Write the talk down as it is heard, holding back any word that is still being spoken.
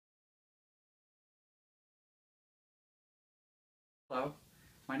Hello,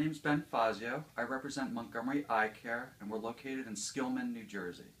 my name is Ben Fazio. I represent Montgomery Eye Care, and we're located in Skillman, New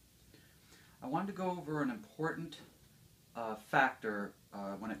Jersey. I wanted to go over an important factor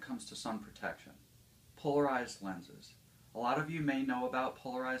when it comes to sun protection: polarized lenses. A lot of you may know about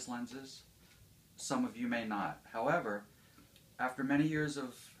polarized lenses, some of you may not. However, after many years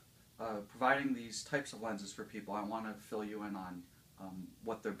of providing these types of lenses for people, I want to fill you in on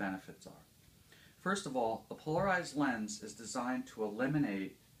what their benefits are. First of all, a polarized lens is designed to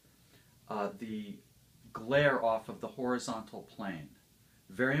eliminate the glare off of the horizontal plane.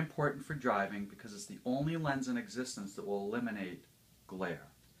 Very important for driving because it's the only lens in existence that will eliminate glare.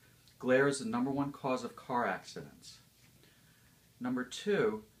 Glare is the #1 cause of car accidents. Number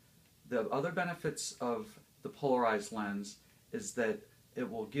two, the other benefits of the polarized lens is that it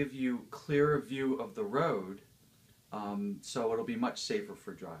will give you clearer view of the road, so it'll be much safer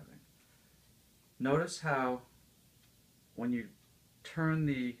for driving. Notice how when you turn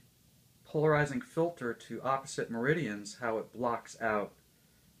the polarizing filter to opposite meridians, how it blocks out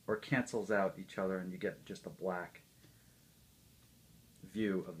or cancels out each other and you get just a black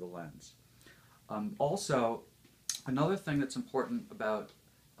view of the lens. Also, another thing that's important about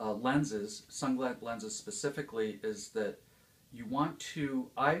lenses, sunglass lenses specifically, is that you want to,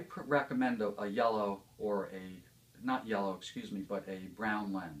 I recommend a yellow or not yellow, excuse me, but a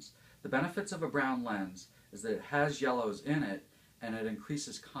brown lens. The benefits of a brown lens is that it has yellows in it and it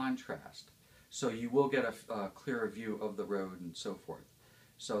increases contrast. So you will get a clearer view of the road and so forth.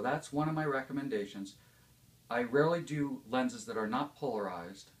 So that's one of my recommendations. I rarely do lenses that are not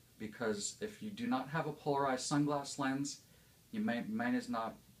polarized because if you do not have a polarized sunglass lens, you might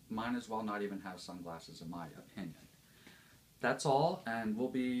as well not even have sunglasses, in my opinion. That's all, and we'll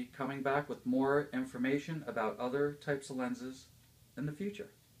be coming back with more information about other types of lenses in the future.